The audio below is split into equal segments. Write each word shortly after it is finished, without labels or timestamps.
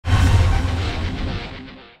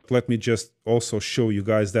Let me just also show you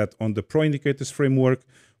guys that on the Pro Indicators framework,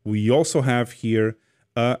 we also have here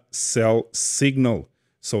a sell signal.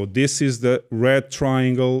 So this is the red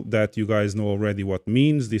triangle that you guys know already what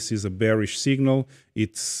means. This is a bearish signal.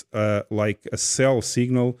 It's like a sell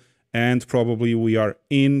signal, and probably we are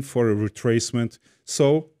in for a retracement.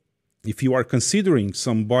 So if you are considering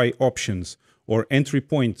some buy options or entry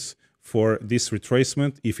points for this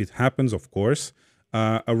retracement, if it happens, of course,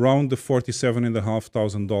 around the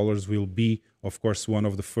 $47,500 will be, of course, one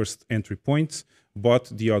of the first entry points, but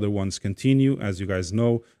the other ones continue. As you guys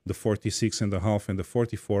know, the 46.5 and the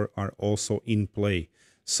 44 are also in play.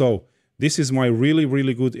 So this is my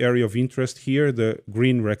really good area of interest here, the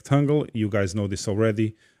green rectangle. You guys know this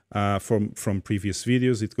already from previous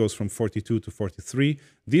videos. It goes from 42 to 43.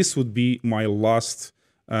 This would be my last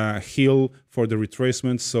hill for the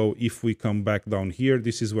retracement. So if we come back down here,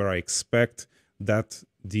 this is where I expect that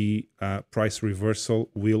the price reversal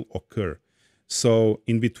will occur. So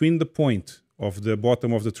in between the point of the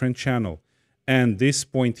bottom of the trend channel and this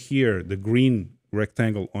point here, the green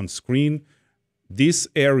rectangle on screen, this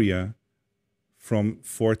area from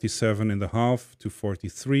 47.5 to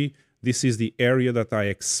 43, this is the area that I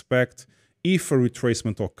expect if a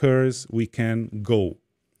retracement occurs, we can go.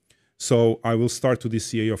 So I will start to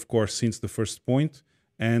DCA, of course, since the first point,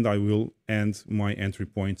 and I will end my entry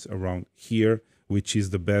points around here, which is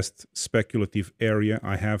the best speculative area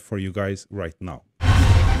I have for you guys right now.